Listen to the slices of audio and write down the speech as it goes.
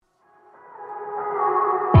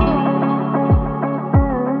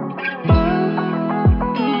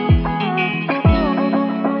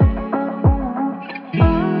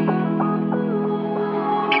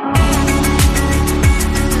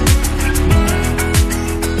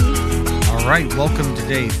right, welcome to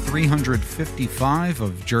day 355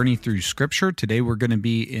 of Journey Through Scripture. Today we're going to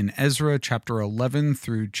be in Ezra chapter 11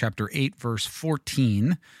 through chapter 8, verse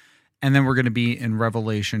 14, and then we're going to be in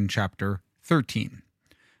Revelation chapter 13.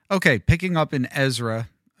 Okay, picking up in Ezra,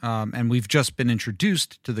 and we've just been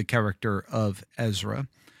introduced to the character of Ezra.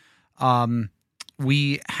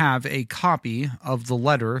 We have a copy of the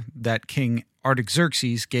letter that King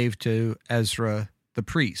Artaxerxes gave to Ezra the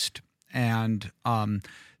priest, and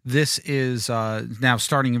this is now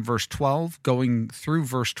starting in verse 12, going through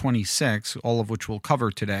verse 26, all of which we'll cover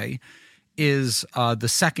today, is the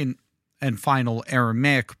second and final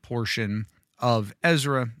Aramaic portion of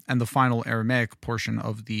Ezra and the final Aramaic portion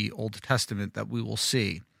of the Old Testament that we will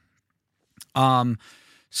see. Ezra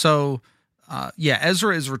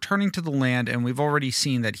is returning to the land, and we've already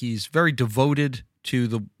seen that he's very devoted to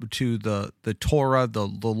the Torah, the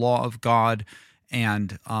law of God,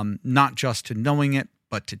 and not just to knowing it,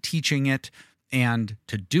 but to teaching it and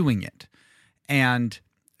to doing it. And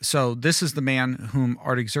so this is the man whom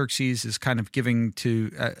Artaxerxes is kind of giving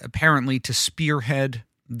to, apparently to spearhead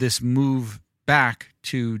this move back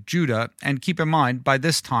to Judah. And keep in mind, by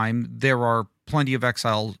this time, there are plenty of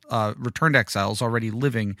exiles, returned exiles already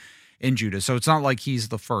living in Judah. So it's not like he's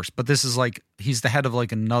the first, but this is like he's the head of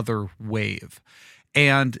like another wave.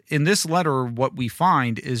 And in this letter, what we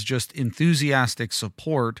find is just enthusiastic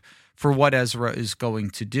support for what Ezra is going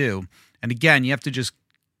to do. And again, you have to just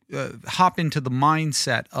hop into the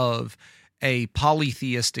mindset of a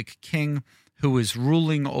polytheistic king who is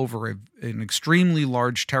ruling over an extremely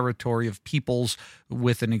large territory of peoples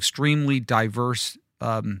with an extremely diverse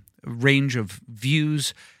range of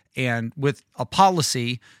views, and with a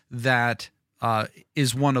policy that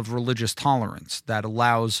is one of religious tolerance that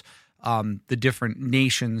allows the different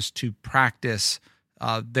nations to practice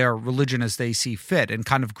their religion as they see fit, and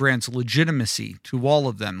kind of grants legitimacy to all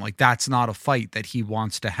of them. Like, that's not a fight that he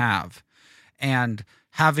wants to have. And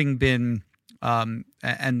having been,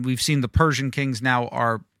 and we've seen the Persian kings now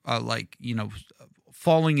are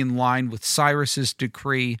falling in line with Cyrus's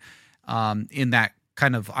decree in that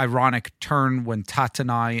kind of ironic turn when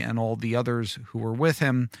Tatanai and all the others who were with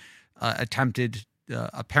him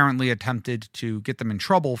apparently attempted to get them in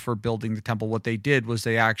trouble for building the temple. What they did was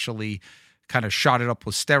they actually kind of shot it up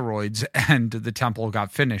with steroids, and the temple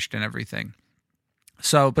got finished and everything.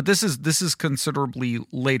 So, but this is considerably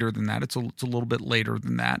later than that. It's a little bit later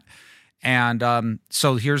than that. And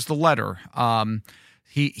so here's the letter.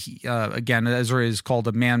 He again, Ezra is called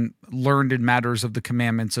a man learned in matters of the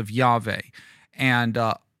commandments of Yahweh. And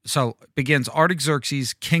so it begins,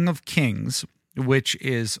 Artaxerxes, king of kings, which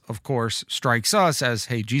is, of course, strikes us as,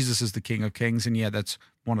 hey, Jesus is the King of Kings. And yeah, that's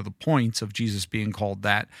one of the points of Jesus being called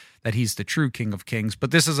that he's the true King of Kings.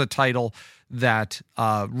 But this is a title that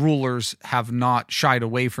rulers have not shied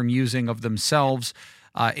away from using of themselves.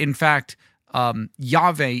 In fact,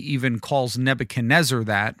 Yahweh even calls Nebuchadnezzar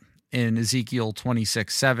that in Ezekiel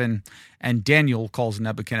 26:7, and Daniel calls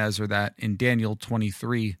Nebuchadnezzar that in Daniel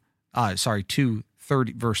 2:30,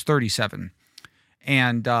 verse 37.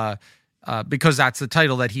 And because that's the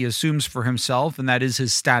title that he assumes for himself, and that is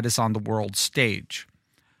his status on the world stage.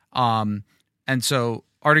 And so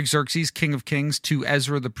Artaxerxes, King of Kings, to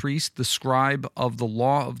Ezra the priest, the scribe of the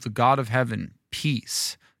law of the God of heaven,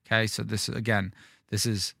 peace. Okay, so this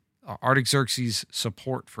is Artaxerxes'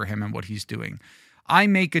 support for him and what he's doing. I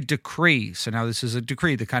make a decree. So now this is a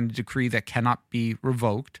decree, the kind of decree that cannot be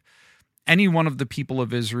revoked. Any one of the people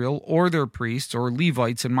of Israel or their priests or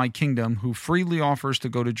Levites in my kingdom who freely offers to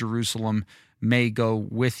go to Jerusalem may go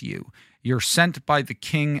with you. You're sent by the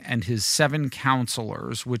king and his 7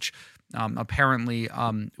 counselors, which apparently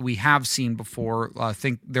we have seen before. I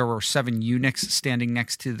think there were 7 eunuchs standing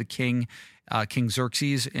next to the king, King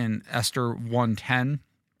Xerxes, in Esther 1:10.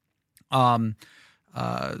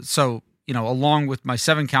 So, along with my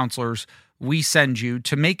 7 counselors, we send you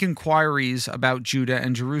to make inquiries about Judah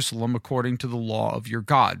and Jerusalem according to the law of your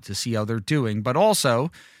God, to see how they're doing, but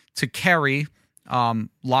also to carry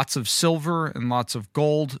lots of silver and lots of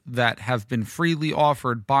gold that have been freely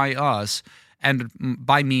offered by us and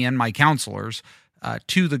by me and my counselors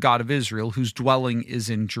to the God of Israel, whose dwelling is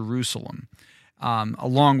in Jerusalem,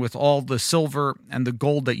 along with all the silver and the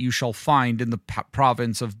gold that you shall find in the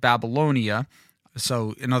province of Babylonia.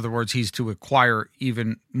 So, in other words, he's to acquire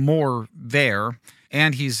even more there,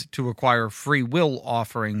 and he's to acquire free will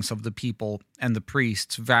offerings of the people and the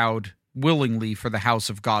priests vowed willingly for the house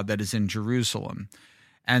of God that is in Jerusalem.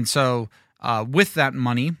 And so, with that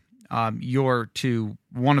money,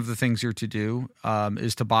 one of the things you're to do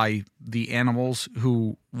is to buy the animals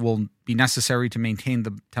who will be necessary to maintain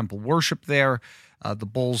the temple worship there, the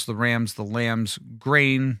bulls, the rams, the lambs,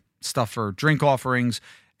 grain, stuff for drink offerings,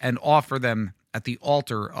 and offer them at the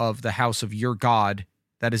altar of the house of your God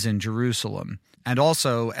that is in Jerusalem. And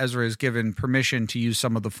also, Ezra is given permission to use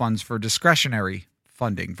some of the funds for discretionary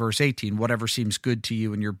funding. Verse 18, whatever seems good to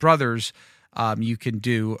you and your brothers, you can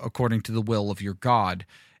do according to the will of your God.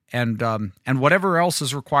 And whatever else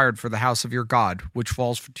is required for the house of your God, which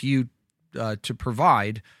falls to you to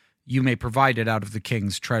provide, you may provide it out of the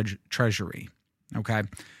king's treasury. Okay.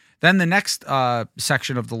 Then the next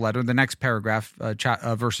section of the letter, the next paragraph,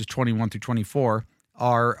 verses 21 through 24,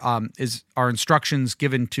 are instructions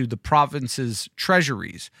given to the province's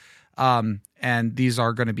treasuries. And these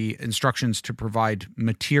are going to be instructions to provide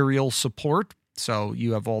material support. So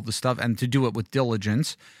you have all the stuff, and to do it with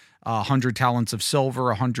diligence. 100 talents of silver,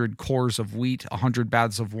 100 cores of wheat, 100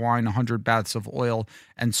 baths of wine, 100 baths of oil,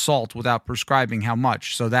 and salt without prescribing how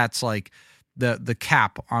much. So that's like the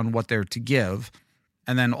cap on what they're to give.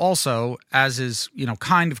 And then also, as is,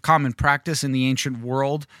 kind of common practice in the ancient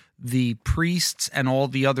world, the priests and all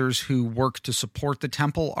the others who work to support the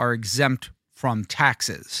temple are exempt from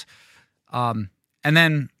taxes. And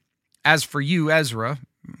then, as for you, Ezra,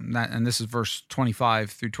 and this is verse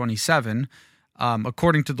 25 through 27,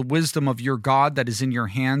 according to the wisdom of your God that is in your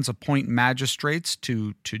hands, appoint magistrates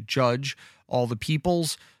to judge all the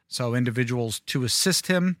peoples, so individuals to assist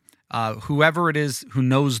him, whoever it is who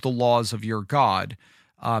knows the laws of your God.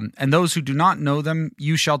 And those who do not know them,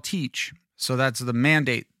 you shall teach. So that's the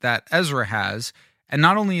mandate that Ezra has. And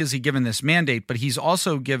not only is he given this mandate, but he's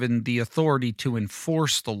also given the authority to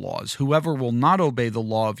enforce the laws. Whoever will not obey the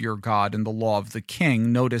law of your God and the law of the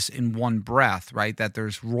king, notice in one breath, right, that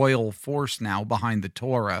there's royal force now behind the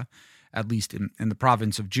Torah, at least in the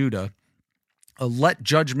province of Judah. Let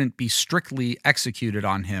judgment be strictly executed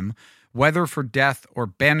on him, whether for death or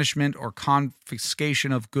banishment or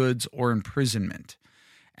confiscation of goods or imprisonment.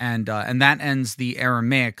 And that ends the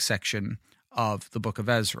Aramaic section of the book of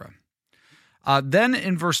Ezra. Then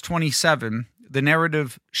in verse 27, the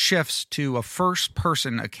narrative shifts to a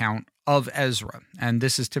first-person account of Ezra, and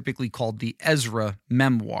this is typically called the Ezra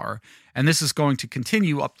memoir, and this is going to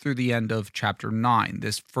continue up through the end of chapter 9,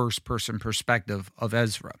 this first-person perspective of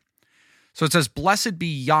Ezra. So it says, "Blessed be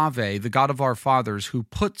Yahweh, the God of our fathers, who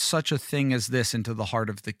put such a thing as this into the heart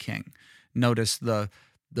of the king." Notice the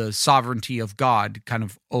sovereignty of God kind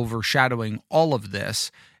of overshadowing all of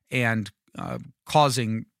this and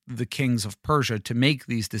causing the kings of Persia to make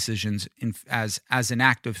these decisions as an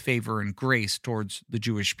act of favor and grace towards the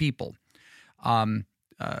Jewish people.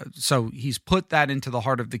 So he's put that into the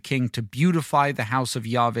heart of the king to beautify the house of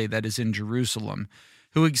Yahweh that is in Jerusalem,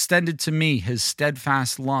 who extended to me his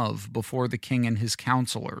steadfast love before the king and his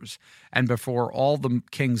counselors, and before all the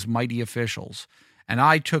king's mighty officials. And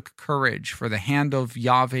I took courage, for the hand of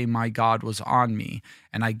Yahweh my God was on me,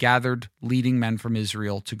 and I gathered leading men from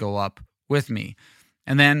Israel to go up with me.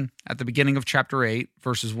 And then at the beginning of chapter 8,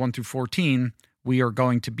 verses 1 through 14, we are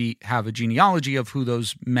going to have a genealogy of who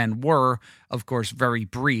those men were, of course, very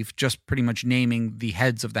brief, just pretty much naming the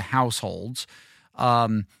heads of the households.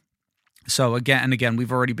 So again,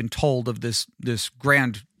 we've already been told of this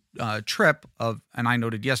grand trip of, and I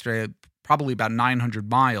noted yesterday, probably about 900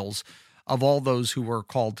 miles of all those who were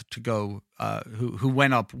called to go, who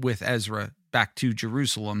went up with Ezra back to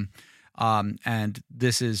Jerusalem. And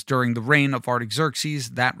this is during the reign of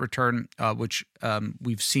Artaxerxes, that return, which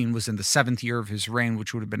we've seen was in the 7th year of his reign,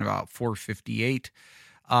 which would have been about 458.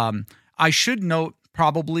 I should note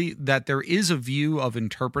probably that there is a view of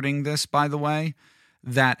interpreting this, by the way,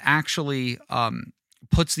 that actually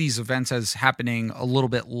puts these events as happening a little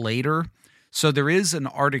bit later. So there is an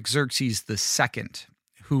Artaxerxes II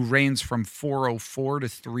who reigns from 404 to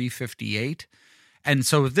 358. And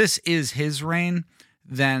so if this is his reign,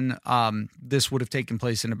 then this would have taken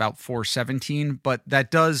place in about 417. But that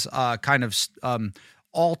does kind of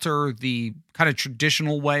alter the kind of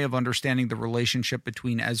traditional way of understanding the relationship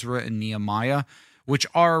between Ezra and Nehemiah, which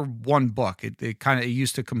are one book. It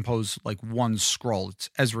used to compose like one scroll. It's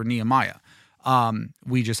Ezra, Nehemiah.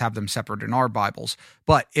 We just have them separate in our Bibles.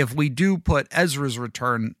 But if we do put Ezra's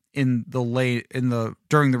return during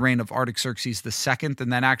the reign of Artaxerxes II, then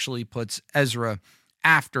that actually puts Ezra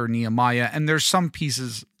after Nehemiah. And there's some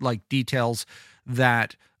pieces like details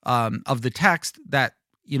that of the text that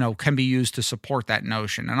can be used to support that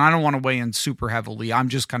notion. And I don't want to weigh in super heavily. I'm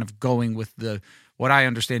just kind of going with what I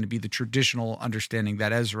understand to be the traditional understanding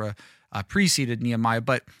that Ezra preceded Nehemiah.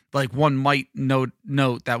 But like one might note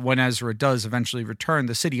that when Ezra does eventually return,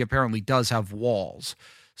 the city apparently does have walls.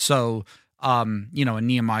 So, and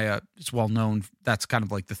Nehemiah is well known. That's kind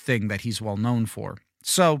of like the thing that he's well known for.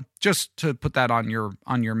 So just to put that on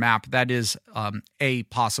your map, that is a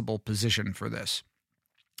possible position for this.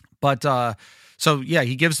 But so yeah,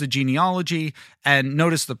 he gives the genealogy, and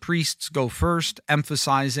notice the priests go first,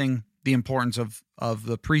 emphasizing the importance of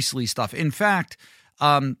the priestly stuff. In fact,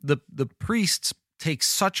 the priests take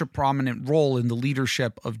such a prominent role in the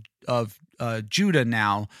leadership of Judah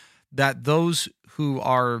now that those who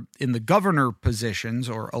are in the governor positions,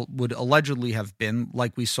 or would allegedly have been,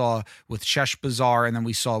 like we saw with Sheshbazzar, and then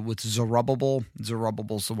we saw with Zerubbabel.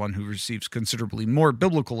 Zerubbabel's the one who receives considerably more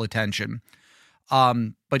biblical attention.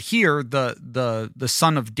 But here, the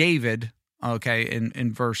son of David, okay,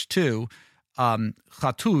 in verse 2,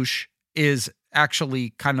 Chatush is actually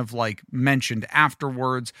kind of like mentioned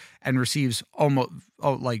afterwards and receives almost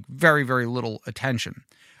like very, very little attention.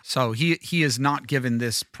 So he is not given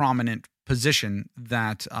this prominent position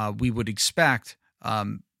that we would expect,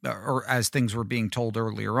 or as things were being told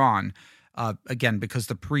earlier on. Again, because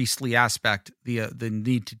the priestly aspect, the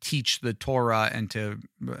need to teach the Torah and to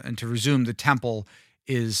resume the temple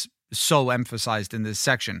is so emphasized in this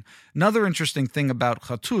section. Another interesting thing about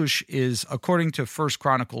Chatush is, according to 1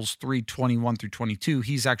 Chronicles 3:21 through 22,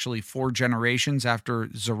 he's actually 4 generations after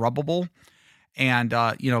Zerubbabel. And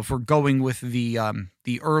if we're going with the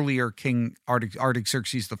earlier king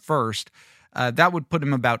Artaxerxes I, that would put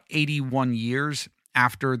him about 81 years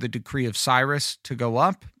after the decree of Cyrus to go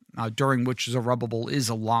up, during which Zerubbabel is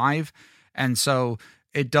alive. And so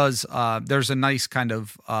it does, there's a nice kind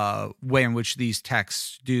of way in which these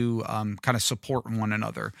texts do kind of support one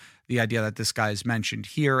another. The idea that this guy is mentioned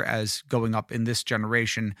here as going up in this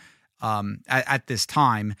generation at this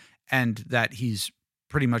time, and that he's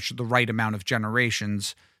pretty much the right amount of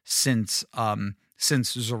generations since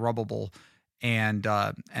Zerubbabel and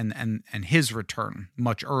his return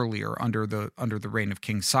much earlier under the reign of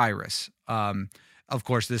King Cyrus. Of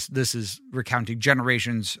course, this is recounting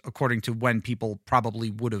generations according to when people probably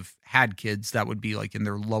would have had kids. That would be like in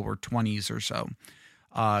their lower 20s or so,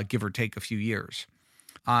 give or take a few years.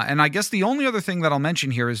 And I guess the only other thing that I'll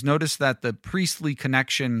mention here is notice that the priestly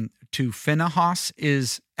connection to Phinehas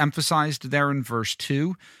is emphasized there in verse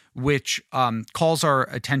 2, which calls our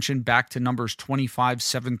attention back to Numbers 25,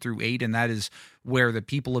 7 through 8, and that is where the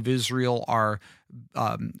people of Israel are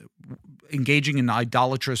engaging in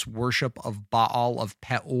idolatrous worship of Baal of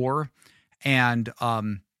Peor, and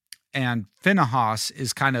Phinehas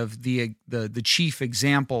is kind of the chief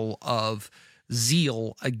example of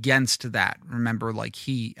zeal against that. Remember, like,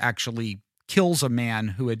 he actually kills a man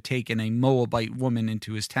who had taken a Moabite woman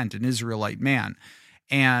into his tent, an Israelite man,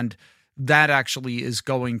 and that actually is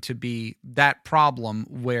going to be that problem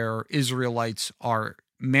where Israelites are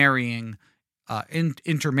marrying,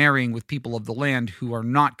 intermarrying with people of the land who are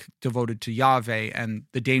not devoted to Yahweh, and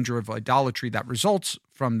the danger of idolatry that results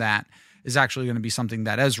from that is actually going to be something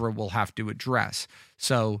that Ezra will have to address.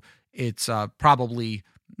 So it's probably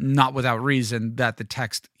not without reason that the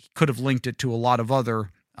text could have linked it to a lot of other.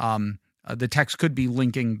 The text could be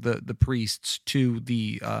linking the priests to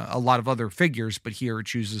a lot of other figures, but here it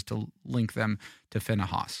chooses to link them to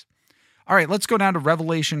Phinehas. All right, let's go down to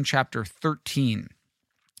Revelation chapter 13.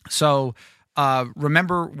 So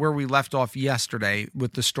remember where we left off yesterday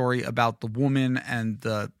with the story about the woman and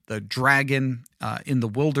the dragon in the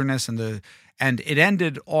wilderness, and it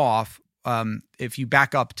ended off, if you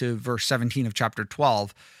back up to verse 17 of chapter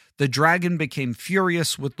 12, the dragon became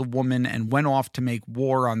furious with the woman and went off to make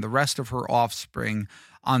war on the rest of her offspring,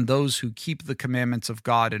 on those who keep the commandments of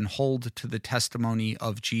God and hold to the testimony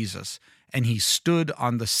of Jesus. And he stood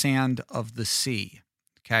on the sand of the sea.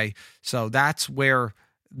 Okay, so that's where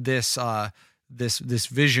this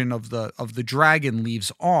vision of the dragon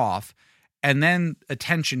leaves off, and then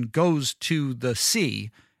attention goes to the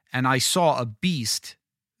sea. And I saw a beast,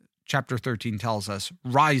 chapter 13 tells us,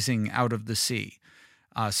 rising out of the sea.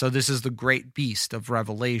 So this is the great beast of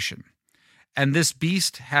Revelation. And this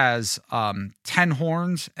beast has 10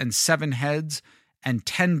 horns and 7 heads and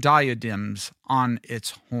 10 diadems on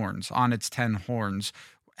its horns, on its 10 horns,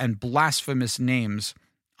 and blasphemous names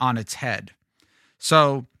on its head.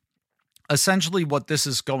 So essentially what this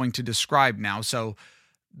is going to describe now, so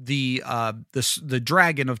the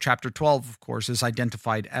dragon of chapter 12, of course, is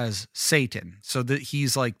identified as Satan. So that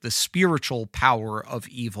he's like the spiritual power of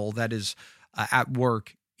evil that is at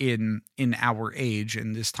work in our age,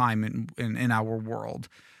 in this time in our world.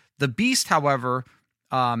 The beast, however,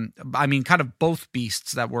 kind of both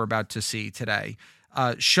beasts that we're about to see today,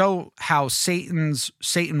 show how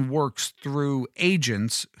Satan works through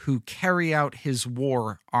agents who carry out his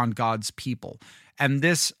war on God's people. And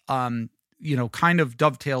this, kind of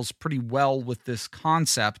dovetails pretty well with this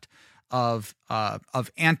concept of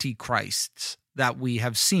antichrists that we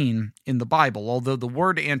have seen in the Bible. Although the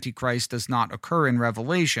word Antichrist does not occur in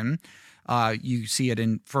Revelation, You see it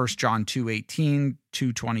in 1 John 2:18,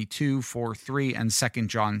 2:22, 4:3, and 2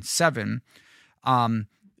 John 7.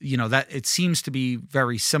 That it seems to be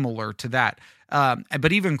very similar to that.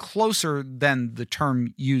 But even closer than the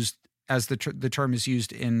term used as the term is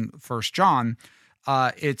used in 1 John,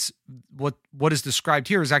 it's what is described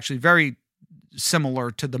here is actually very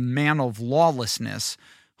similar to the man of lawlessness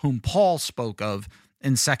whom Paul spoke of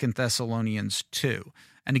in 2 Thessalonians 2.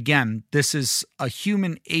 And again, this is a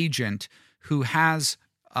human agent who is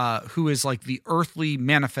like the earthly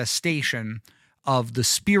manifestation of the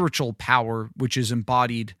spiritual power which is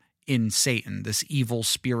embodied in Satan, this evil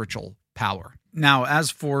spiritual power. Now, as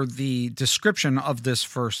for the description of this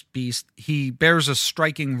first beast, he bears a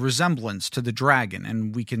striking resemblance to the dragon,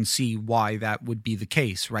 and we can see why that would be the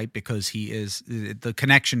case, right? Because the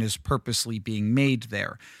connection is purposely being made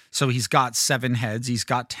there. So he's got 7 heads, he's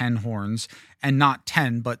got 10 horns, and not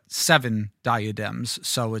 10, but 7 diadems.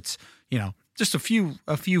 So it's, just a few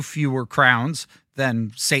fewer crowns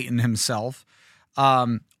than Satan himself.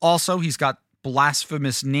 Also, he's got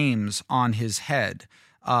blasphemous names on his head.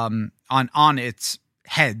 On its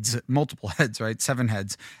heads, multiple heads, right? 7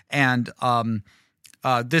 heads. And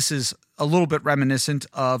this is a little bit reminiscent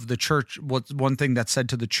of the church. One thing that's said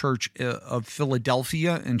to the church of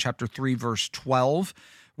Philadelphia in chapter 3, verse 12,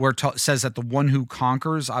 where it says that the one who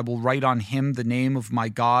conquers, I will write on him the name of my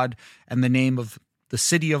God and the name of the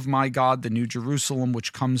city of my God, the New Jerusalem,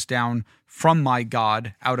 which comes down from my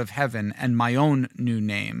God out of heaven, and my own new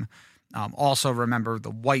name. Also remember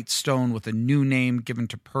the white stone with a new name given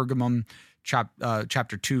to Pergamum,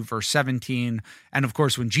 chapter 2, verse 17. And of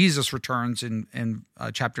course, when Jesus returns in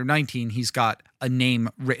chapter 19, he's got a name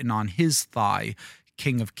written on his thigh,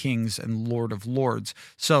 King of Kings and Lord of Lords.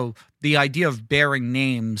 So the idea of bearing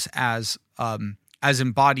names as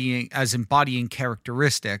embodying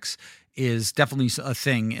characteristics is definitely a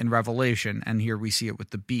thing in Revelation, and here we see it with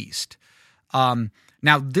the beast.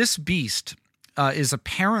 Now, this beast is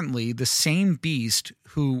apparently the same beast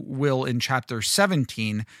who will, in chapter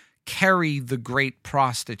 17, carry the great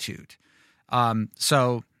prostitute. In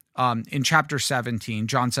chapter 17,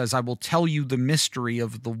 John says, I will tell you the mystery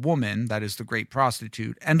of the woman, that is the great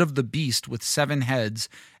prostitute, and of the beast with 7 heads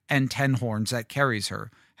and 10 horns that carries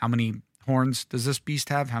her. How many horns does this beast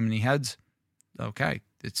have? How many heads? Okay,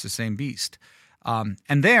 it's the same beast. And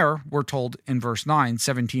there, we're told in verse 9,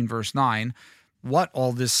 17 verse 9, what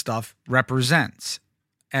all this stuff represents.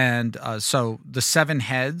 And so the 7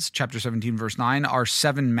 heads, chapter 17, verse 9, are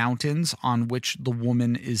 7 mountains on which the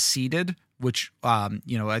woman is seated, which,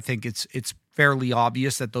 I think it's fairly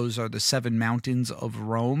obvious that those are the 7 mountains of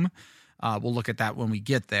Rome. We'll look at that when we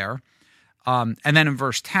get there. And then in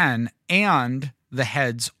verse 10, and the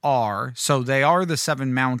heads are, so they are the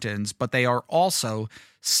 7 mountains, but they are also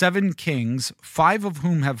 7 kings, 5 of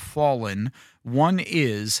whom have fallen, 1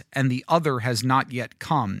 is, and the other has not yet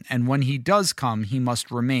come. And when he does come, he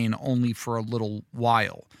must remain only for a little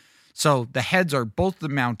while. So the heads are both the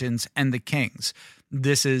mountains and the kings.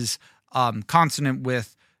 This is consonant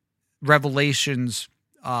with Revelation's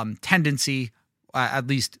tendency, at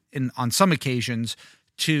least on some occasions,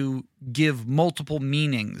 to give multiple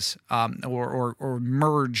meanings or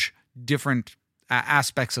merge different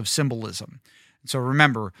aspects of symbolism. So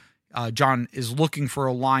remember, John is looking for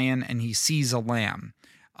a lion and he sees a lamb.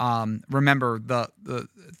 Remember,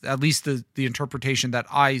 at least the interpretation that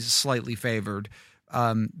I slightly favored,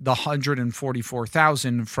 the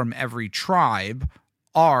 144,000 from every tribe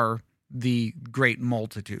are the great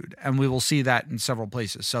multitude. And we will see that in several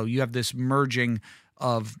places. So you have this merging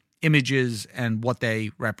of images and what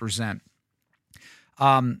they represent.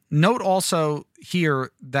 Note also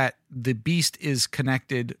here that the beast is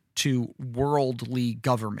connected to worldly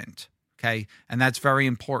government, okay? And that's very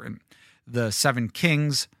important. The 7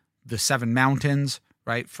 kings, the 7 mountains,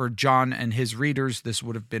 right? For John and his readers, this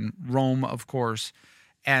would have been Rome, of course.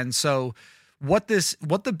 And so what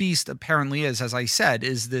the beast apparently is, as I said,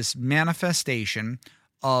 is this manifestation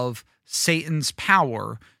of Satan's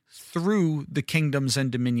power through the kingdoms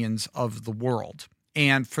and dominions of the world.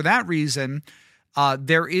 And for that reason,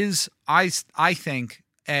 there is, I think,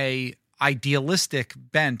 a idealistic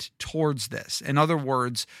bent towards this. In other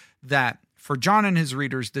words, that for John and his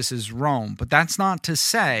readers, this is Rome, but that's not to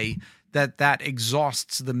say that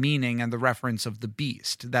exhausts the meaning and the reference of the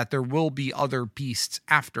beast, that there will be other beasts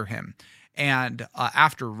after him and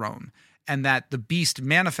after Rome, and that the beast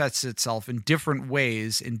manifests itself in different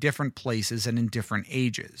ways, in different places, and in different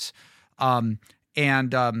ages. Now,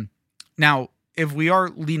 if we are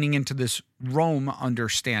leaning into this Rome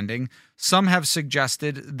understanding, some have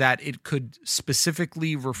suggested that it could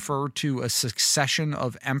specifically refer to a succession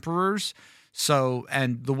of emperors. So,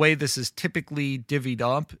 and the way this is typically divvied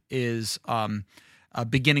up is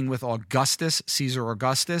beginning with Augustus, Caesar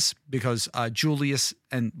Augustus, because Julius,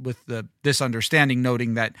 and with this understanding,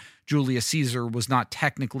 noting that Julius Caesar was not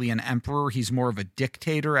technically an emperor, he's more of a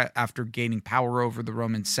dictator after gaining power over the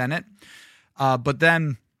Roman Senate. But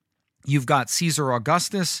then you've got Caesar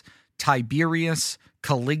Augustus, Tiberius,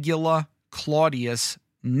 Caligula, Claudius,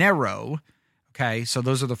 Nero. Okay, so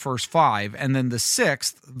those are the first five. And then the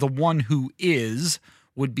sixth, the one who is,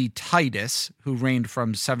 would be Titus, who reigned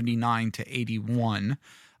from 79 to 81.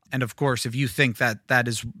 And of course, if you think that that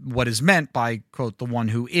is what is meant by, quote, the one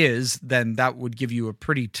who is, then that would give you a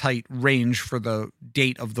pretty tight range for the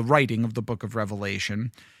date of the writing of the book of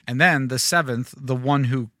Revelation. And then the seventh, the one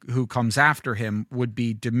who comes after him, would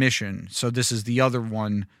be Domitian. So this is the other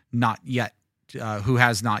one not yet, who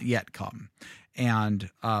has not yet come. And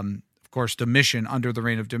of course, Domitian, under the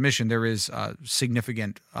reign of Domitian, there is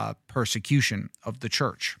significant persecution of the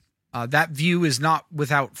church. That view is not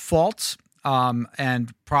without faults.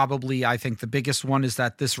 And probably, I think the biggest one is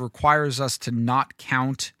that this requires us to not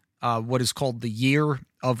count what is called the year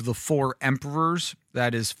of the four emperors,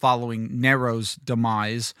 that is following Nero's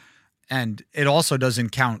demise. And it also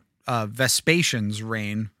doesn't count Vespasian's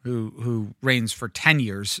reign, who reigns for 10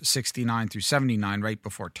 years, 69 through 79, right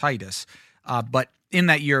before Titus. But in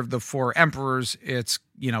that year of the four emperors, it's,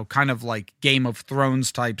 kind of like Game of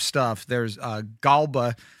Thrones type stuff. There's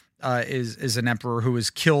Galba is an emperor who is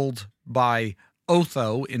killed by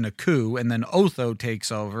Otho in a coup, and then Otho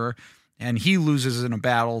takes over, and he loses in a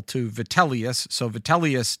battle to Vitellius. So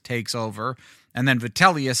Vitellius takes over, and then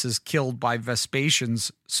Vitellius is killed by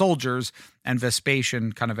Vespasian's soldiers, and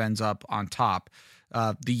Vespasian kind of ends up on top,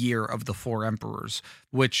 the year of the four emperors,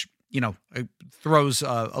 which, it throws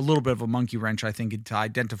a little bit of a monkey wrench, I think, into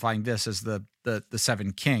identifying this as the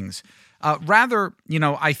seven kings. Rather,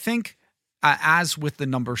 I think, as with the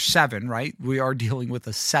number 7, right? We are dealing with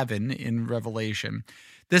a 7 in Revelation.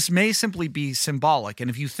 This may simply be symbolic. And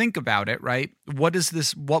if you think about it, right, what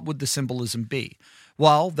would the symbolism be?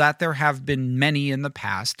 Well, that there have been many in the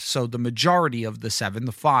past. So the majority of the 7,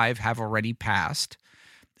 the 5, have already passed.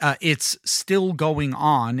 It's still going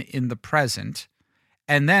on in the present.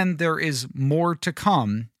 And then there is more to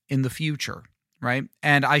come in the future, right?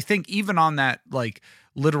 And I think even on that,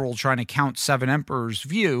 literal trying to count 7 emperors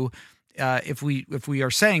view, if we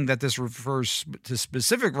are saying that this refers to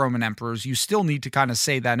specific Roman emperors, you still need to kind of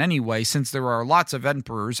say that anyway, since there are lots of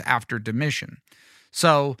emperors after Domitian.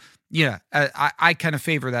 So, I kind of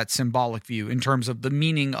favor that symbolic view in terms of the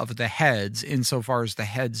meaning of the heads, insofar as the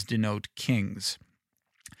heads denote kings.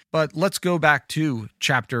 But let's go back to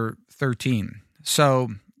chapter 13. So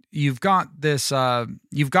you've got this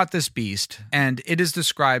beast, and it is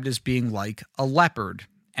described as being like a leopard.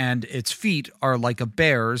 And its feet are like a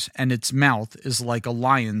bear's, and its mouth is like a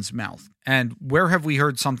lion's mouth. And where have we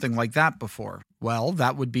heard something like that before? Well,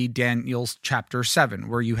 that would be Daniel's chapter 7,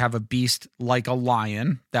 where you have a beast like a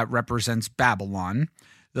lion that represents Babylon,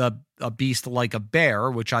 a beast like a bear,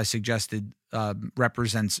 which I suggested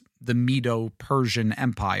represents the Medo-Persian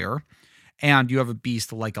Empire, and you have a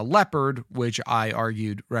beast like a leopard, which I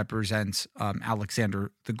argued represents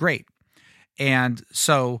Alexander the Great. And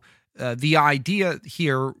so the idea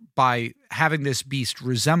here, by having this beast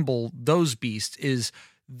resemble those beasts, is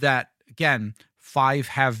that, again, 5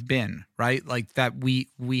 have been, right? Like that we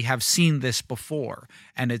have seen this before,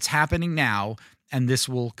 and it's happening now, and this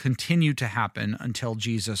will continue to happen until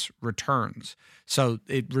Jesus returns. So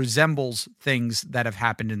it resembles things that have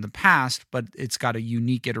happened in the past, but it's got a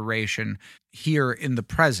unique iteration here in the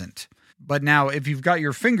present. But now, if you've got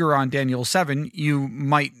your finger on Daniel 7, you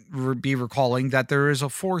might be recalling that there is a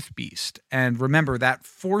 4th beast. And remember, that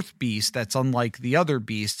 4th beast that's unlike the other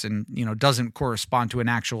beasts and, doesn't correspond to an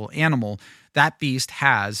actual animal, that beast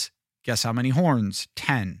has, guess how many horns?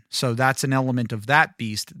 10. So that's an element of that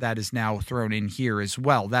beast that is now thrown in here as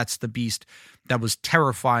well. That's the beast that was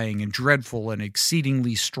terrifying and dreadful and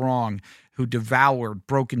exceedingly strong, who devoured,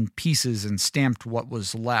 broke in pieces, and stamped what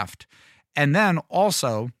was left. And then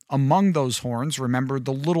also, among those horns, remember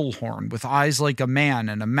the little horn with eyes like a man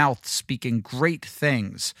and a mouth speaking great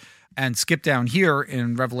things. And skip down here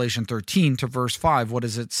in Revelation 13 to verse 5. What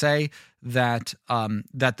does it say? That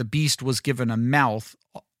the beast was given a mouth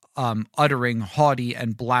uttering haughty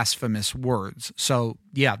and blasphemous words. So,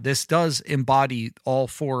 yeah, this does embody all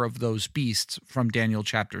 4 of those beasts from Daniel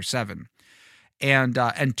chapter 7. And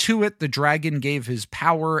to it, the dragon gave his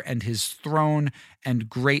power and his throne and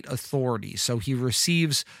great authority. So he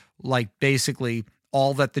receives, basically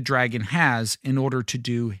all that the dragon has in order to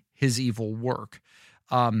do his evil work.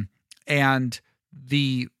 And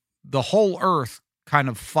the whole earth kind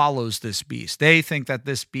of follows this beast. They think that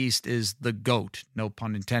this beast is the GOAT, no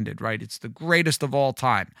pun intended, right? It's the greatest of all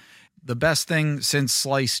time. The best thing since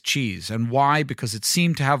sliced cheese. And why? Because it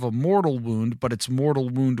seemed to have a mortal wound, but its mortal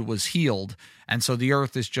wound was healed. And so the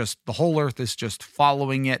whole earth is just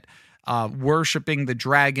following it, worshiping the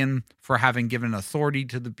dragon for having given authority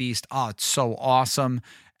to the beast. It's so awesome.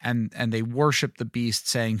 And they worship the beast,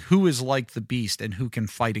 saying, who is like the beast and who can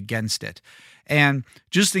fight against it? And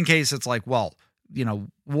just in case it's like, well,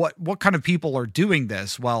 what kind of people are doing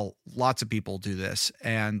this? Well, lots of people do this.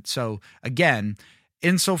 And so again,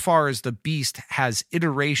 insofar as the beast has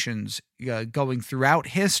iterations going throughout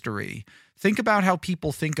history, think about how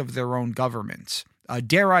people think of their own governments.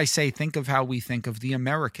 Dare I say, think of how we think of the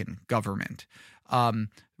American government,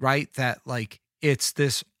 right? That like it's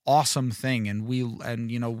this awesome thing, and we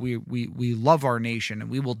love our nation, and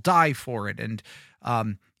we will die for it, and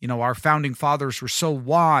our founding fathers were so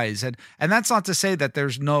wise, and that's not to say that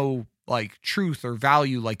there's no like truth or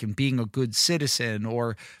value like in being a good citizen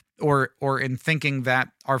or in thinking that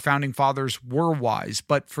our founding fathers were wise.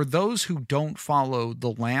 But for those who don't follow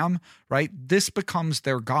the Lamb, right, this becomes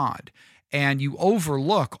their God. And you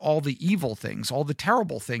overlook all the evil things, all the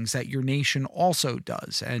terrible things that your nation also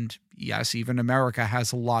does. And yes, even America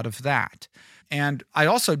has a lot of that. And I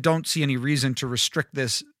also don't see any reason to restrict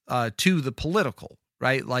this to the political,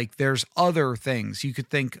 right? Like there's other things. You could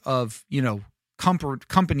think of,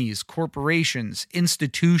 companies, corporations,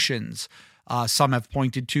 institutions. Some have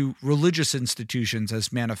pointed to religious institutions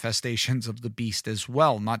as manifestations of the beast as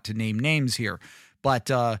well, not to name names here. But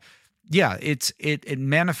it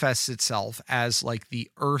manifests itself as like the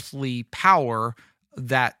earthly power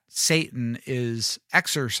that Satan is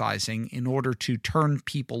exercising in order to turn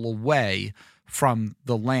people away from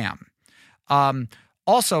the Lamb.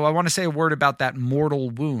 Also, I want to say a word about that mortal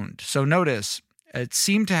wound. So notice, it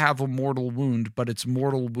seemed to have a mortal wound, but its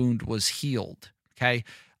mortal wound was healed, okay?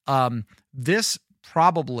 This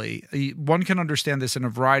probably, one can understand this in a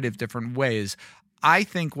variety of different ways. I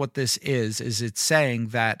think what this is it's saying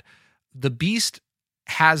that the beast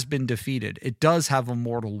has been defeated. It does have a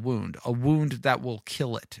mortal wound, a wound that will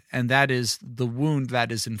kill it. And that is the wound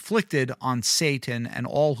that is inflicted on Satan and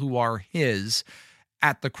all who are his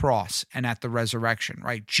at the cross and at the resurrection,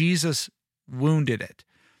 right? Jesus wounded it.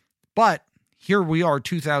 But here we are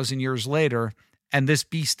 2,000 years later, and this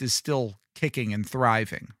beast is still kicking and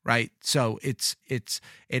thriving, right? So it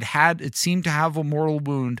seemed to have a mortal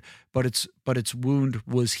wound, but its wound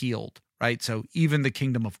was healed, right? So even the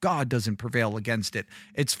kingdom of God doesn't prevail against it,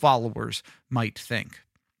 its followers might think.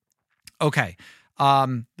 Okay,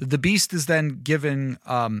 the beast is then given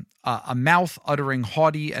a mouth uttering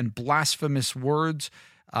haughty and blasphemous words,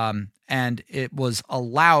 and it was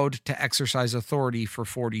allowed to exercise authority for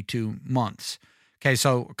 42 months. Okay,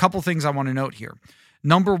 so a couple things I want to note here.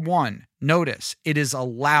 Number one, notice it is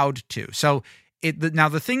allowed to. So now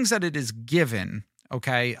the things that it is given,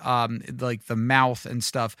 okay, like the mouth and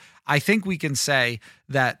stuff, I think we can say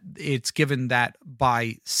that it's given that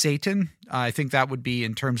by Satan. I think that would be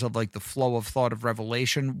in terms of like the flow of thought of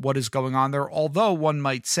revelation, what is going on there. Although one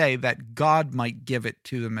might say that God might give it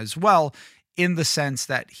to them as well, in the sense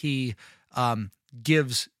that he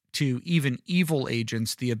gives to even evil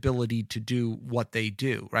agents the ability to do what they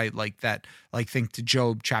do, right? Like that, like think to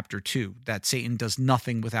Job chapter 2, that Satan does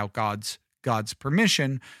nothing without God's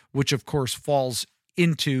permission, which of course falls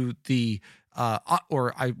into the,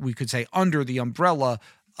 we could say under the umbrella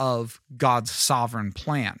of God's sovereign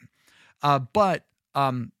plan. But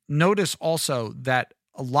notice also that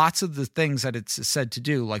lots of the things that it's said to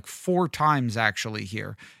do, like 4 times actually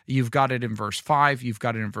here, you've got it in verse 5, you've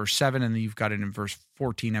got it in verse 7, and then you've got it in verse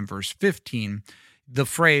 14 and verse 15, the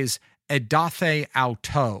phrase edathe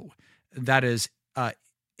auto, that is,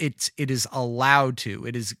 it is allowed to,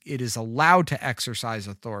 it is allowed to exercise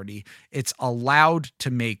authority, it's allowed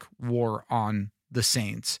to make war on the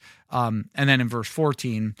saints. And then in verse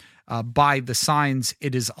 14, by the signs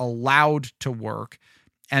it is allowed to work.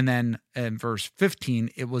 And then in verse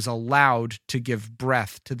 15, it was allowed to give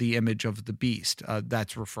breath to the image of the beast.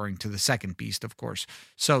 That's referring to the second beast, of course.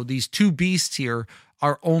 So these 2 beasts here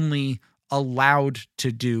are only allowed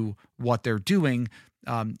to do what they're doing.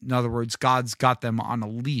 In other words, God's got them on a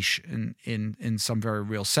leash in some very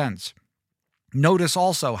real sense. Notice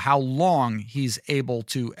also how long he's able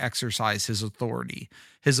to exercise his authority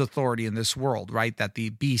in this world, right? That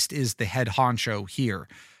the beast is the head honcho here.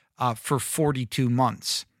 For 42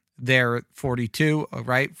 months. There, 42,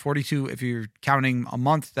 right? 42, if you're counting a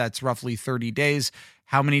month, that's roughly 30 days.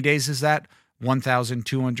 How many days is that?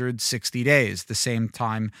 1,260 days, the same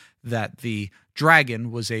time that the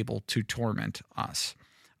dragon was able to torment us.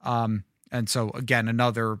 And so again,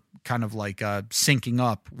 another kind of like syncing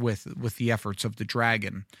up with the efforts of the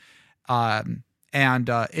dragon. And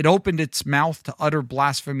it opened its mouth to utter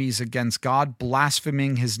blasphemies against God,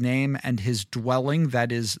 blaspheming his name and his dwelling,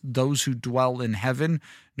 that is, those who dwell in heaven.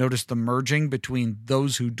 Notice the merging between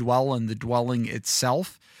those who dwell and the dwelling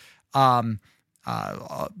itself. Also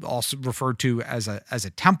referred to as a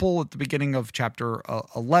temple at the beginning of chapter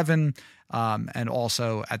 11, and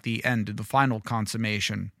also at the end of the final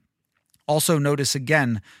consummation. Also notice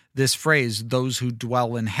again this phrase, those who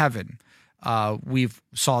dwell in heaven. We've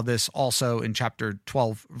saw this also in chapter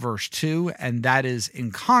 12, verse 2, and that is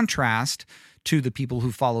in contrast to the people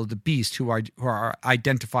who follow the beast, who are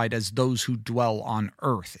identified as those who dwell on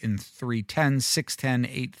earth in 3:10, 6:10,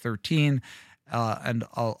 8:13, and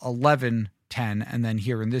 11:10, and then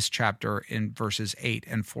here in this chapter in verses 8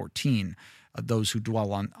 and 14, those who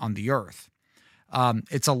dwell on the earth.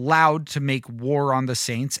 It's allowed to make war on the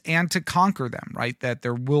saints and to conquer them, right? That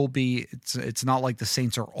there will be, it's not like the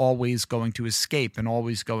saints are always going to escape and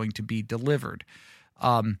always going to be delivered.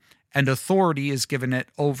 And authority is given it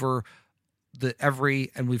over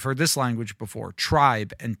and we've heard this language before,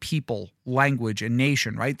 tribe and people, language and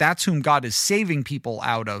nation, right? That's whom God is saving people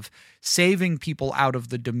out of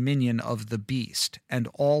the dominion of the beast. And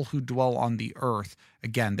all who dwell on the earth,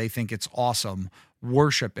 again, they think it's awesome,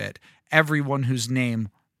 worship it. Everyone whose name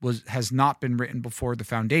has not been written before the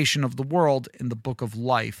foundation of the world in the book of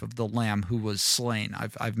life of the Lamb who was slain.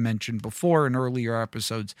 I've mentioned before in earlier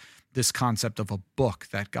episodes this concept of a book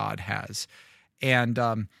that God has, and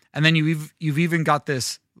then you've even got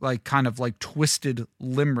this like kind of like twisted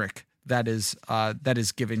limerick that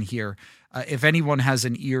is given here. If anyone has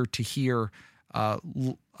an ear to hear,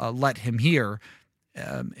 let him hear.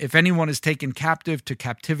 If anyone is taken captive, to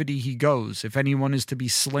captivity he goes. If anyone is to be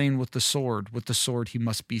slain with the sword he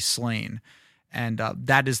must be slain. And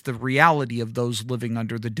that is the reality of those living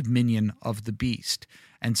under the dominion of the beast.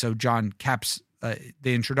 And so John caps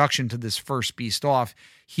the introduction to this first beast off.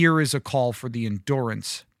 Here is a call for the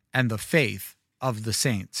endurance and the faith of the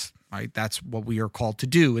saints, right? That's what we are called to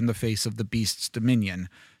do in the face of the beast's dominion,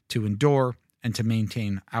 to endure and to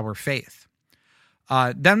maintain our faith.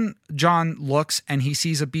 Then John looks and he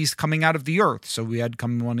sees a beast coming out of the earth. So we had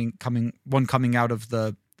one coming out of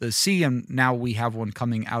the sea, and now we have one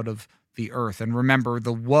coming out of the earth. And remember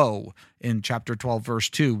the woe in chapter 12, verse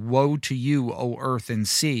 2, woe to you, O earth and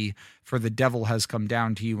sea, for the devil has come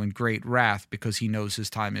down to you in great wrath because he knows his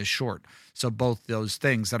time is short. So both those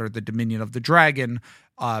things that are the dominion of the dragon,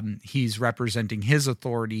 he's representing his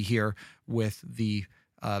authority here with the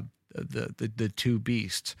two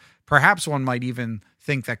beasts. Perhaps one might even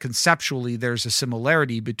think that conceptually there's a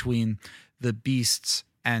similarity between the beasts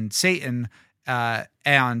and Satan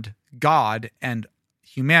and God and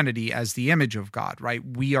humanity as the image of God, right?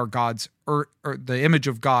 We are God's, the image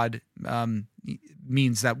of God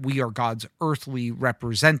means that we are God's earthly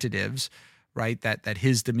representatives, right? That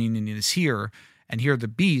his dominion is here. And here the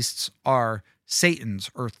beasts are Satan's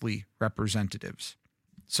earthly representatives.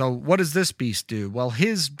 So what does this beast do? Well,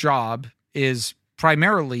 his job is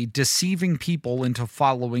primarily deceiving people into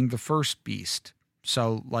following the first beast.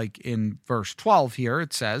 So like in verse 12 here,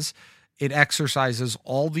 it says, it exercises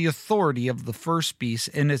all the authority of the first beast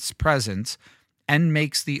in its presence and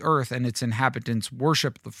makes the earth and its inhabitants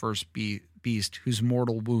worship the first beast whose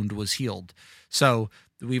mortal wound was healed. So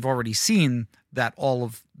we've already seen that all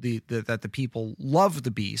of that the people love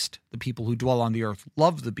the beast. The people who dwell on the earth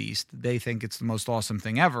love the beast. They think it's the most awesome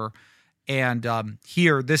thing ever. And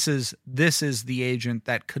here, this is the agent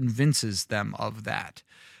that convinces them of that.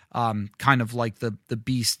 Kind of like the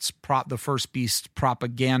first beast's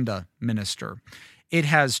propaganda minister. It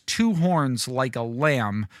has two horns like a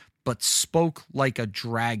lamb, but spoke like a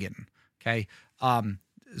dragon. Okay,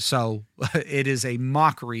 so it is a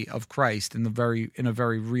mockery of Christ in a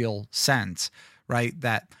very real sense, right?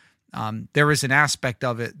 That there is an aspect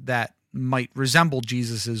of it that might resemble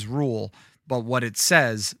Jesus's rule, but what it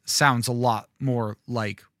says sounds a lot more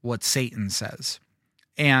like what Satan says.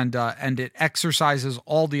 And it exercises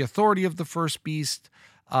all the authority of the first beast,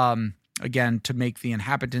 again, to make the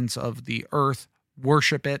inhabitants of the earth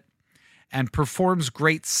worship it, and performs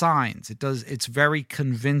great signs. It's very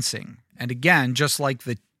convincing. And again, just like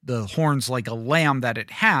the horns like a lamb that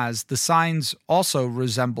it has, the signs also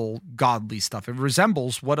resemble godly stuff. It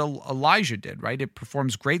resembles what Elijah did, right? It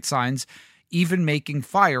performs great signs, even making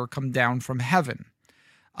fire come down from heaven.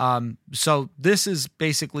 So this is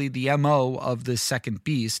basically the MO of this second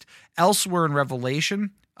beast. Elsewhere in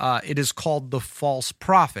Revelation, it is called the false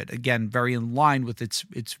prophet. Again, very in line with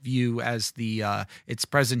its view as its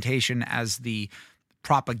presentation as the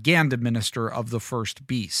propaganda minister of the first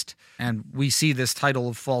beast. And we see this title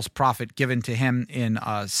of false prophet given to him in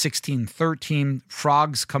 1613.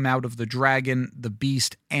 Frogs come out of the dragon, the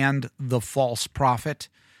beast, and the false prophet.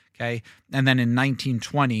 Okay. And then in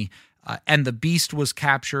 1920, and the beast was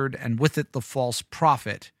captured, and with it the false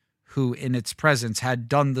prophet, who in its presence had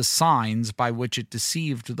done the signs by which it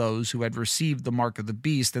deceived those who had received the mark of the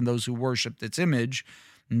beast and those who worshipped its image.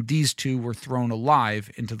 And these two were thrown alive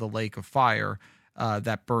into the lake of fire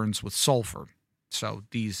that burns with sulfur. So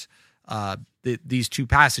these two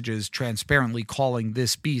passages transparently calling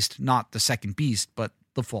this beast not the second beast, but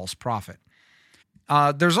the false prophet.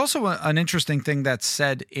 There's also an interesting thing that's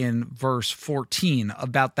said in verse 14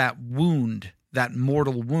 about that wound, that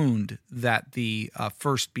mortal wound that the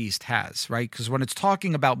first beast has, right? Because when it's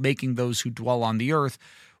talking about making those who dwell on the earth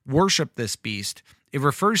worship this beast, it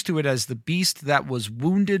refers to it as the beast that was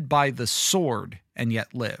wounded by the sword and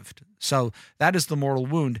yet lived. So that is the mortal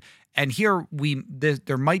wound. And here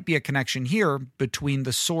there might be a connection here between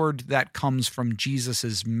the sword that comes from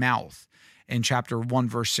Jesus's mouth in chapter 1,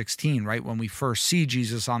 verse 16, right? When we first see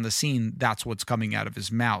Jesus on the scene, that's what's coming out of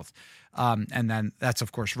his mouth. And then that's,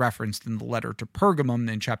 of course, referenced in the letter to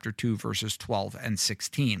Pergamum in chapter 2, verses 12 and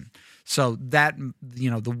 16. So that,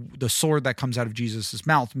 the sword that comes out of Jesus'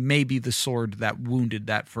 mouth may be the sword that wounded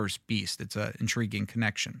that first beast. It's an intriguing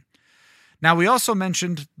connection. Now, we also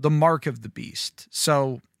mentioned the mark of the beast.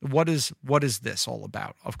 So what is this all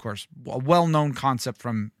about? Of course, a well-known concept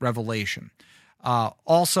from Revelation.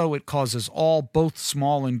 Also, it causes all, both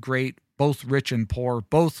small and great, both rich and poor,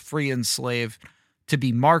 both free and slave, to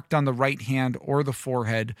be marked on the right hand or the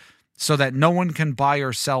forehead, so that no one can buy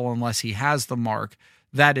or sell unless he has the mark,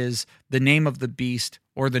 that is, the name of the beast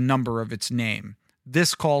or the number of its name.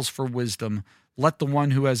 This calls for wisdom. Let the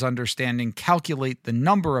one who has understanding calculate the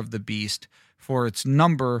number of the beast, for it is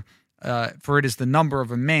the number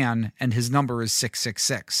of a man, and his number is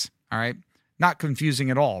 666. All right? Not confusing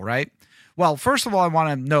at all, right? Well, first of all, I want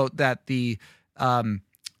to note that the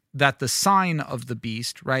sign of the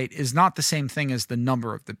beast, right, is not the same thing as the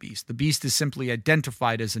number of the beast. The beast is simply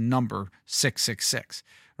identified as a number 666,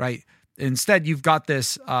 right? Instead, you've got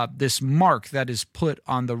this mark that is put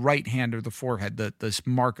on the right hand or the forehead, this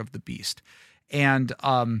mark of the beast, and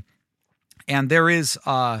there is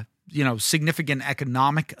significant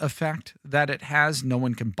economic effect that it has. No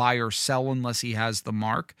one can buy or sell unless he has the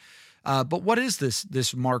mark. But what is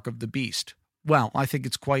this mark of the beast? Well, I think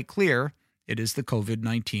it's quite clear. It is the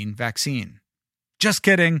COVID-19 vaccine. Just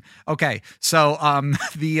kidding. Okay, so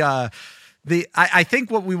I think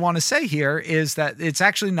what we want to say here is that it's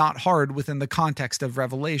actually not hard within the context of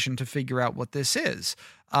Revelation to figure out what this is.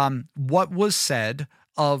 What was said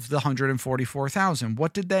of the 144,000?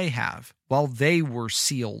 What did they have? Well, they were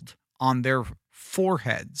sealed on their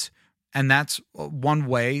foreheads. And that's one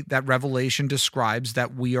way that Revelation describes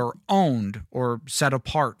that we are owned or set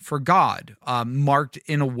apart for God, marked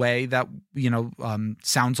in a way that,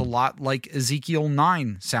 sounds a lot like Ezekiel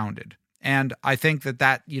 9 sounded. And I think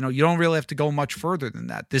that you don't really have to go much further than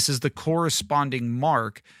that. This is the corresponding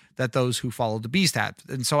mark that those who follow the beast have.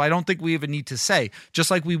 And so I don't think we even need to say,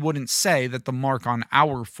 just like we wouldn't say that the mark on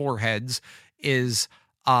our foreheads is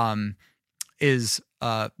like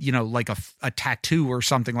a tattoo or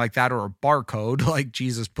something like that, or a barcode like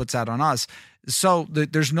Jesus puts out on us. So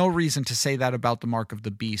there's no reason to say that about the mark of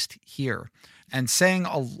the beast here. And saying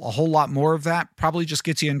a whole lot more of that probably just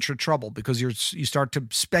gets you into trouble, because you start to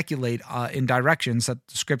speculate in directions that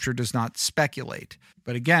the scripture does not speculate.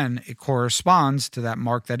 But again, it corresponds to that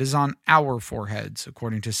mark that is on our foreheads,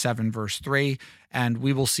 according to 7 verse 3. And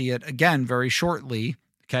we will see it again very shortly,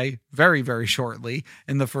 okay, very, very shortly,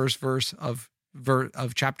 in the first verse of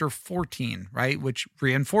chapter 14, right, which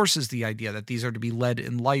reinforces the idea that these are to be led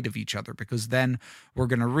in light of each other, because then we're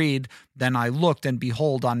going to read, "Then I looked, and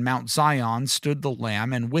behold, on Mount Zion stood the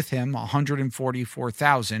Lamb, and with him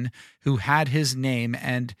 144,000 who had his name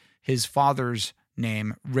and his father's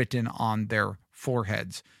name written on their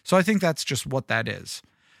foreheads." So I think that's just what that is.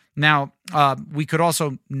 Now, we could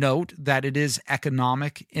also note that it is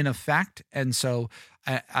economic in effect, and so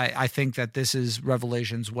I think that this is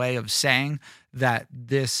Revelation's way of saying that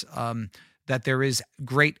that there is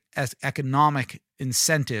great economic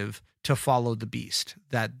incentive to follow the beast.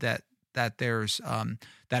 That there's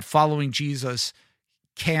that following Jesus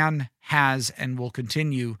has, and will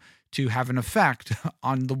continue to have an effect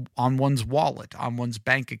on one's wallet, on one's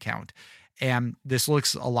bank account. And this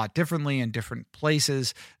looks a lot differently in different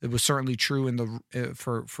places. It was certainly true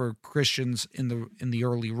for Christians in the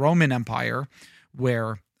early Roman Empire,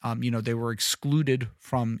 where they were excluded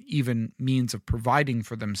from even means of providing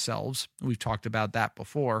for themselves. We've talked about that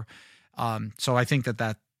before. So I think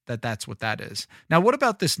that's what that is. Now, what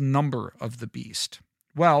about this number of the beast?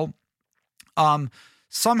 Well,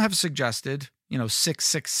 some have suggested,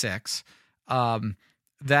 666,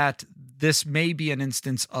 that this may be an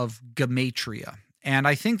instance of gematria. And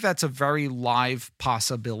I think that's a very live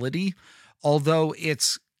possibility, although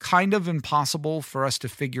it's kind of impossible for us to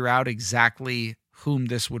figure out exactly whom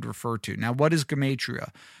this would refer to. Now, what is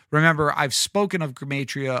gematria? Remember, I've spoken of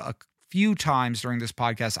gematria a few times during this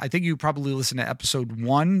podcast. I think you probably listened to episode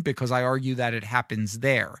 1 because I argue that it happens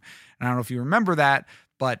there. And I don't know if you remember that,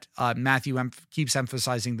 but Matthew keeps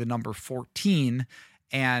emphasizing the number 14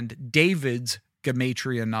 and David's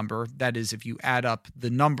gematria number. That is, if you add up the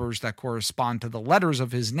numbers that correspond to the letters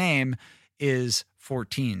of his name, is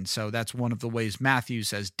 14. So that's one of the ways Matthew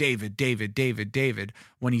says David, David, David, David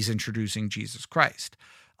when he's introducing Jesus Christ.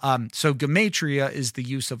 So gematria is the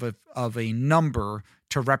use of a number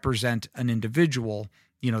to represent an individual,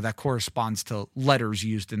 that corresponds to letters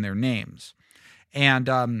used in their names.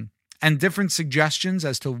 And different suggestions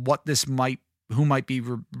as to who might be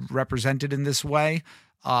represented in this way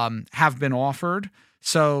have been offered.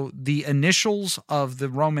 So the initials of the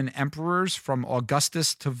Roman emperors from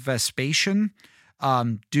Augustus to Vespasian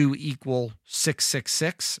do equal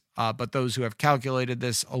 666, but those who have calculated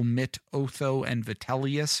this omit Otho and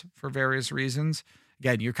Vitellius for various reasons.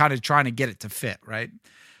 Again, you're kind of trying to get it to fit, right?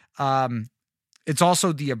 It's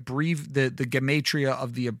also the gematria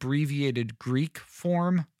of the abbreviated Greek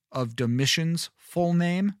form of Domitian's full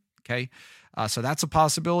name. Okay, so that's a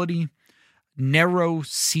possibility. Nero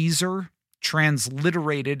Caesar,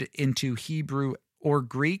 transliterated into Hebrew or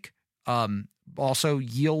Greek, also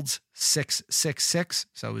yields 666.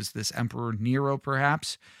 So is this Emperor Nero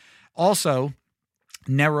perhaps? Also,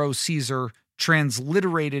 Nero Caesar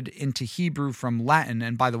transliterated into Hebrew from Latin.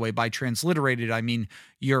 And by the way, by transliterated, I mean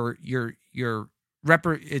it's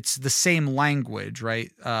the same language,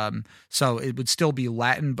 right? So it would still be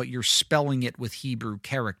Latin, but you're spelling it with Hebrew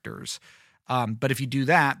characters. But if you do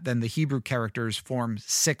that, then the Hebrew characters form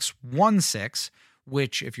 616,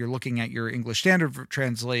 which if you're looking at your English Standard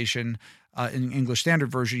translation, in English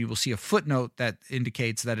Standard Version, you will see a footnote that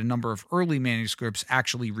indicates that a number of early manuscripts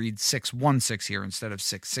actually read 616 here instead of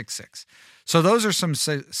 666. So those are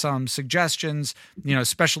some suggestions,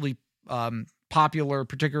 especially popular,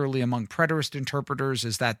 particularly among preterist interpreters,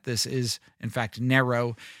 is that this is, in fact,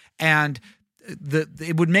 Nero. And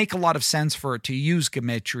it would make a lot of sense for it to use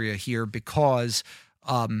gematria here because,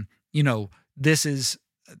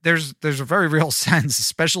 there's a very real sense,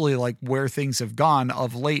 especially like where things have gone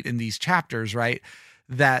of late in these chapters, right?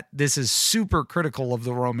 That this is super critical of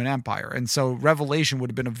the Roman Empire. And so Revelation would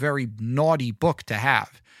have been a very naughty book to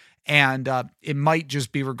have. And it might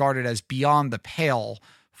just be regarded as beyond the pale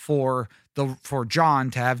for John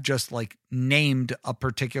to have just like named a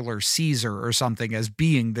particular Caesar or something as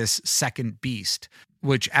being this second beast,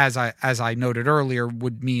 which as I noted earlier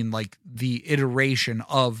would mean like the iteration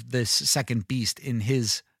of this second beast in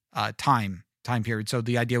his time period. So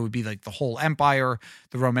the idea would be like the whole empire,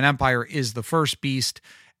 the Roman Empire is the first beast,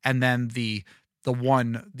 and then the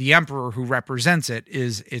emperor who represents it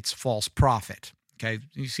is its false prophet. Okay,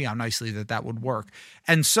 you see how nicely that would work.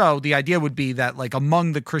 And so the idea would be that like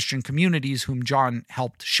among the Christian communities whom John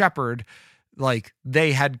helped shepherd, like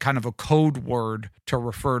they had kind of a code word to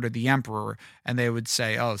refer to the emperor, and they would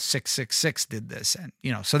say, oh, 666 did this. And,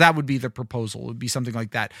 so that would be the proposal. It would be something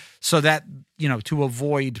like that. So that, to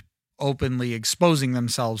avoid openly exposing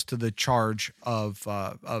themselves to the charge of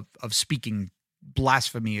speaking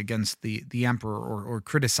blasphemy against the emperor or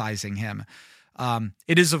criticizing him.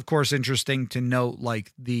 It is, of course, interesting to note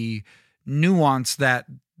like the nuance that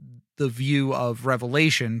the view of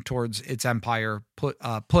Revelation towards its empire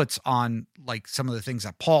puts on like some of the things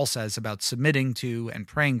that Paul says about submitting to and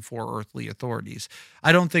praying for earthly authorities.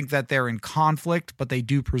 I don't think that they're in conflict, but they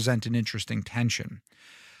do present an interesting tension.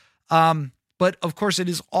 But of course, it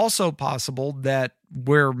is also possible that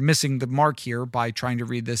we're missing the mark here by trying to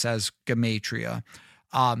read this as gematria.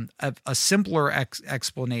 A simpler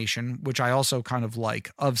explanation, which I also kind of like,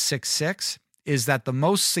 of 666 is that the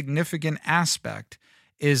most significant aspect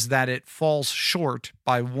is that it falls short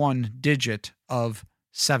by one digit of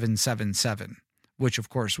 777, which of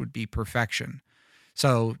course would be perfection.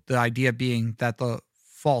 So the idea being that the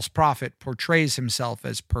false prophet portrays himself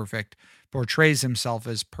as perfect, portrays himself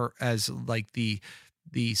as like the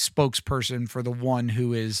spokesperson for the one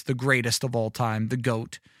who is the greatest of all time, the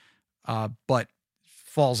GOAT, but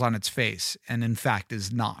falls on its face and in fact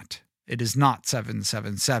is not. It is not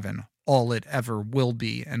 777. All it ever will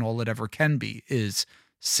be and all it ever can be is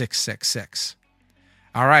 666.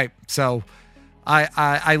 All right, so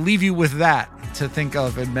I leave you with that to think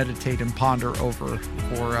of and meditate and ponder over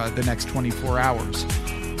for the next 24 hours.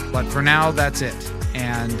 But for now, that's it.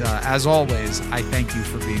 And as always, I thank you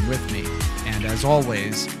for being with me. And as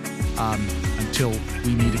always, until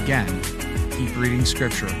we meet again, keep reading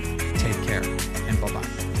Scripture. Take care, and bye-bye.